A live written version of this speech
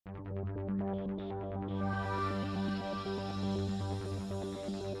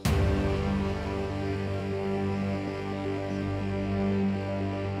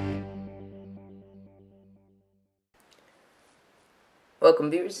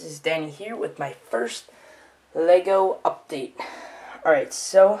Welcome viewers, this is Danny here with my first Lego update. Alright,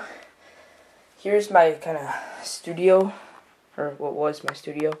 so here's my kind of studio, or what was my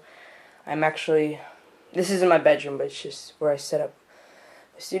studio. This isn't my bedroom, but it's just where I set up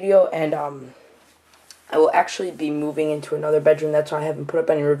the studio, and I will actually be moving into another bedroom. That's why I haven't put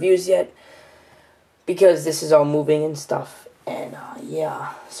up any reviews yet, because this is all moving and stuff, and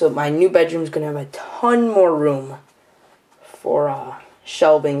yeah. So my new bedroom is going to have a ton more room for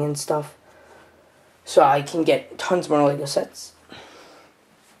shelving and stuff, so I can get tons more Lego sets.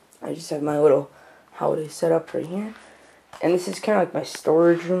 I just have my little holiday setup right here, and this is kind of like my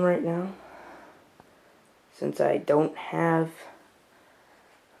storage room right now, since I don't have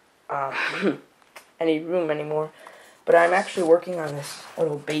any room anymore. But I'm actually working on this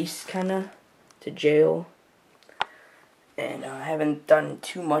little base kind of to jail, and I haven't done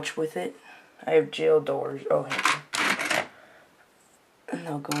too much with it. I have jail doors. Oh, and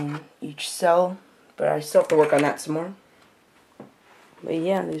they'll go in each cell, but I still have to work on that some more. But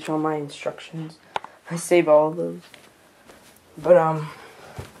yeah, these are all my instructions. I save all of those. But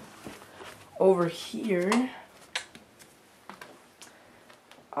over here,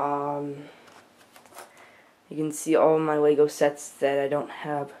 you can see all my Lego sets that I don't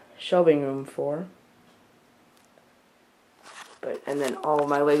have shelving room for. And then all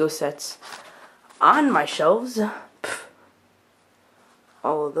my Lego sets on my shelves.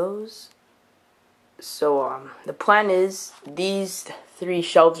 All of those. So the plan is these 3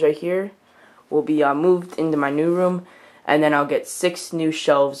 shelves right here will be moved into my new room, and then I'll get 6 new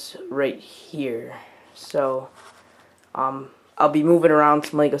shelves right here. So I'll be moving around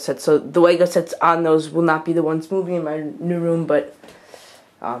some Lego sets. So the Lego sets on those will not be the ones moving in my new room, but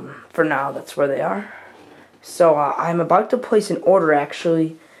for now that's where they are. So I'm about to place an order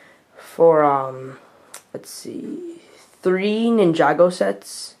actually for let's see, 3 Ninjago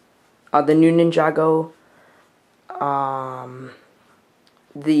sets, the new Ninjago,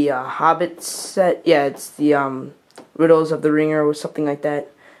 the Hobbit set, yeah, it's the Riddles of the Ringer or something like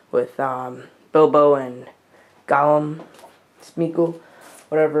that, with Bilbo and Gollum, Smeagol,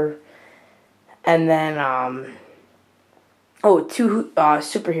 whatever, and then 2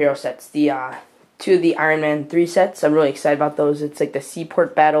 superhero sets, the 2 of the Iron Man 3 sets. I'm really excited about those. It's like the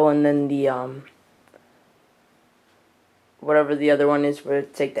Seaport Battle, and then the whatever the other one is, where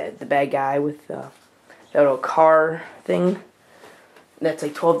it's like the bad guy with that little car thing. That's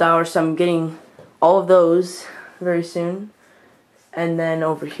like $12, so I'm getting all of those very soon. And then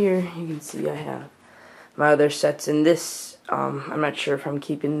over here, you can see I have my other sets. In this, I'm not sure if I'm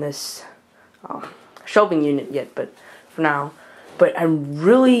keeping this shelving unit yet, but for now. But I'm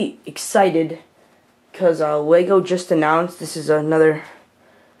really excited because Lego just announced, this is another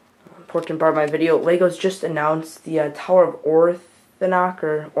important part of my video, Lego's just announced the Tower of Orthanok,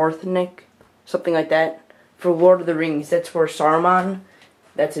 or Orthanok, something like that, for Lord of the Rings. That's where Saruman,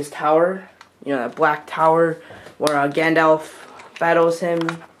 that's his tower, you know, that black tower where Gandalf battles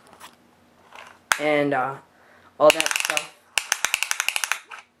him, and all that stuff.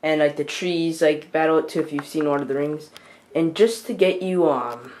 And like the trees, like, battle it too, if you've seen Lord of the Rings. And just to get you,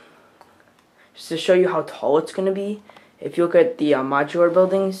 just to show you how tall it's going to be, if you look at the modular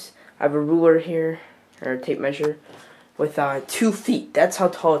buildings, I have a ruler here, or a tape measure, with 2 feet. That's how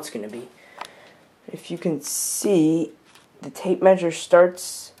tall it's going to be. If you can see, the tape measure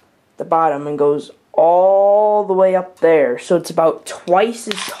starts at the bottom and goes all the way up there. So it's about twice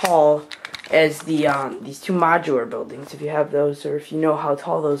as tall as the these 2 modular buildings, if you have those, or if you know how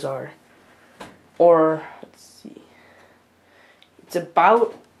tall those are. Or, let's see, it's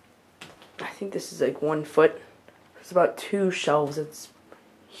about, I think this is like 1 foot. It's about 2 shelves. It's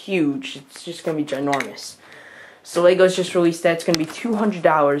huge. It's just going to be ginormous. So Lego's just released that. It's going to be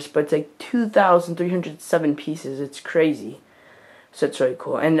 $200, but it's like 2,307 pieces. It's crazy. So it's really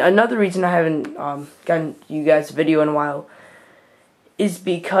cool. And another reason I haven't gotten you guys a video in a while is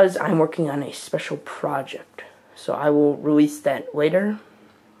because I'm working on a special project. So I will release that later.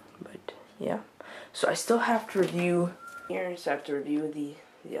 But yeah. So I still have to review here. So I have to review the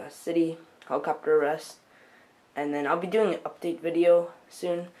city helicopter arrest. And then I'll be doing an update video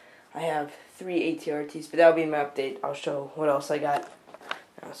soon. I have 3 ATRTs, but that'll be my update. I'll show what else I got.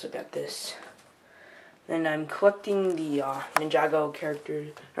 I also got this. Then I'm collecting the Ninjago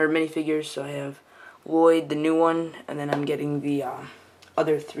characters, or minifigures, so I have Lloyd, the new one, and then I'm getting the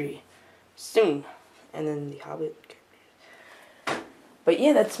other 3 soon. And then the Hobbit characters. But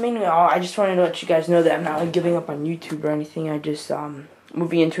yeah, that's mainly all. I just wanted to let you guys know that I'm not like giving up on YouTube or anything. I just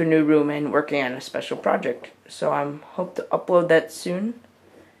moving into a new room and working on a special project. So I hope to upload that soon.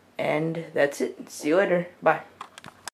 And that's it. See you later. Bye.